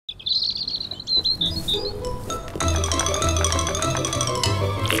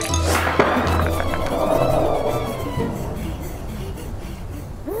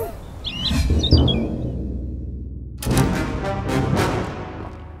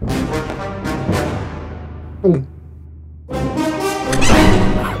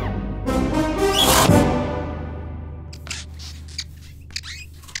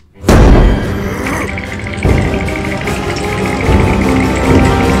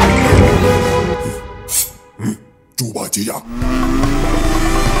猪八戒呀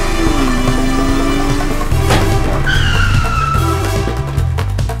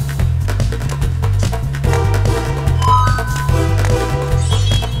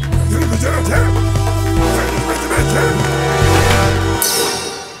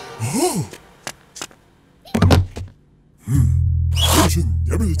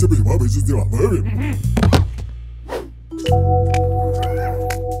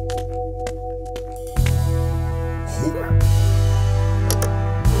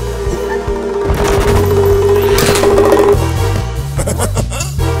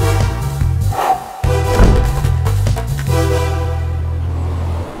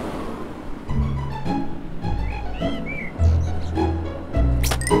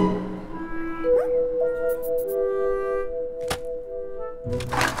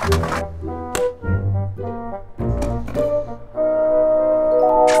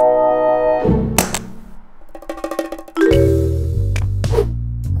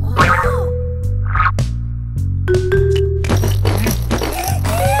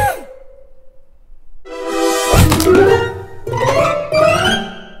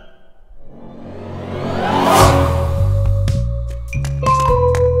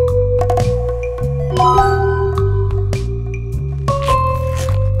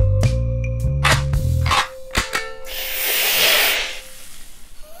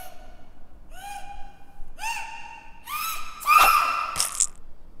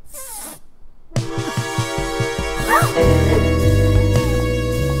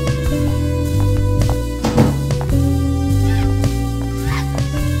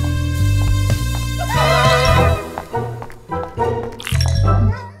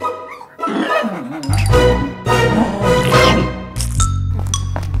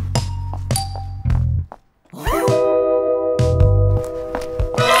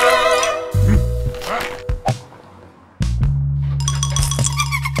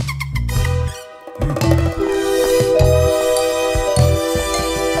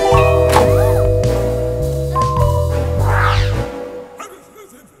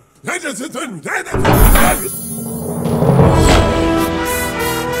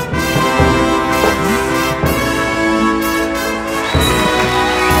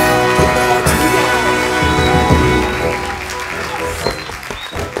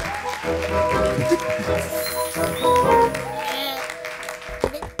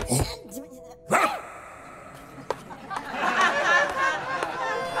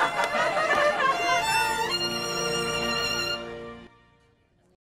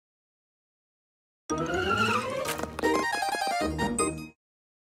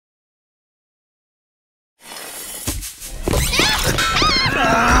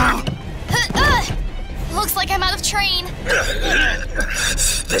！Looks like I'm out of train.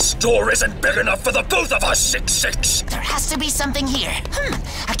 This door isn't big enough for the both of us, 6-6. There has to be something here.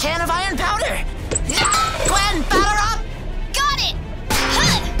 A can of iron powder. Gwen, batter up! Got it!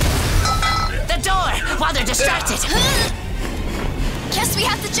 The door, while they're distracted. Guess we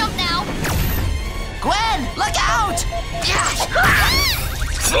have to jump now. Gwen, look out!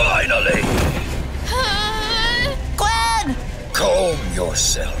 Finally! Gwen! Calm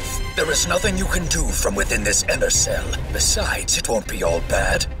yourself. There is nothing you can do from within this inner cell. Besides, it won't be all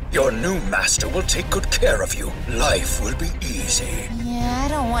bad. Your new master will take good care of you. Life will be easy. Yeah, I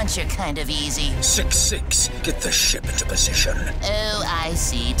don't want your kind of easy. 6-6, get the ship into position. Oh, I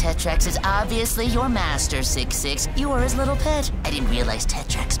see. Tetrax is obviously your master, 6-6. You were his little pet. I didn't realize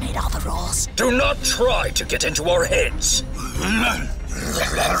Tetrax made all the rules. Do not try to get into our heads.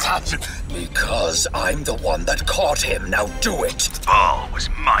 Because I'm the one that caught him. Now do it. All was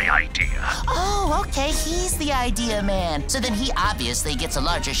my idea. Oh, okay. He's the idea man. So then he obviously gets a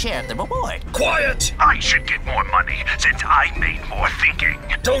larger share of the reward. Quiet! I should get more money since I made more thinking.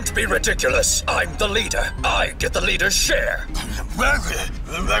 Don't be ridiculous. I'm the leader. I get the leader's share.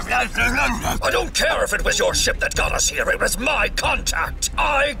 I don't care if it was your ship that got us here. It was my contact.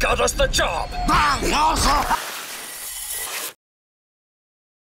 I got us the job.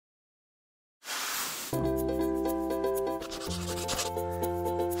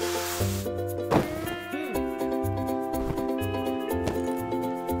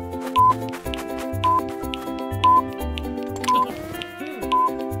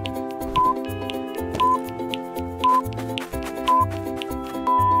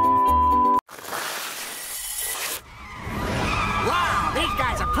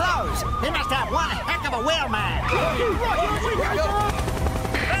 He must have one heck of a will man.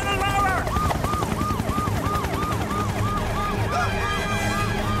 Little lower!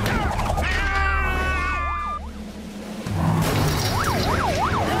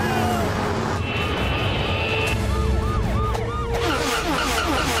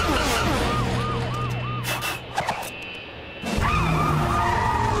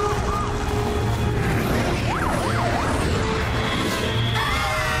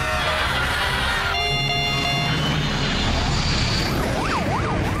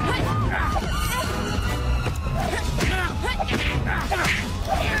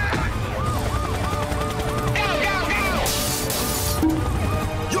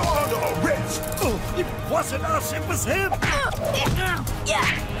 It wasn't us, it was him!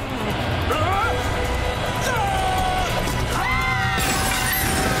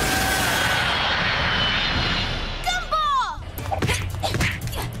 Gumball!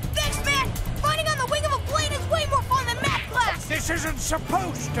 Thanks, man! Riding on the wing of a plane is way more fun than math class! This isn't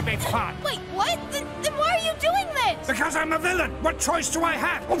supposed to be fun! Wait, what? Then why are you doing this? Because I'm a villain! What choice do I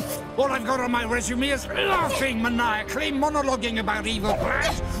have? All I've got on my resume is laughing maniacally, monologuing about evil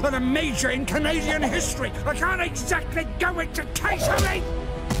plans, and a major in Canadian history. I can't exactly go into catering!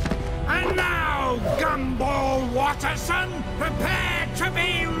 And now, Gumball Watterson, prepare to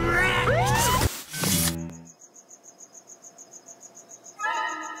be wrecked!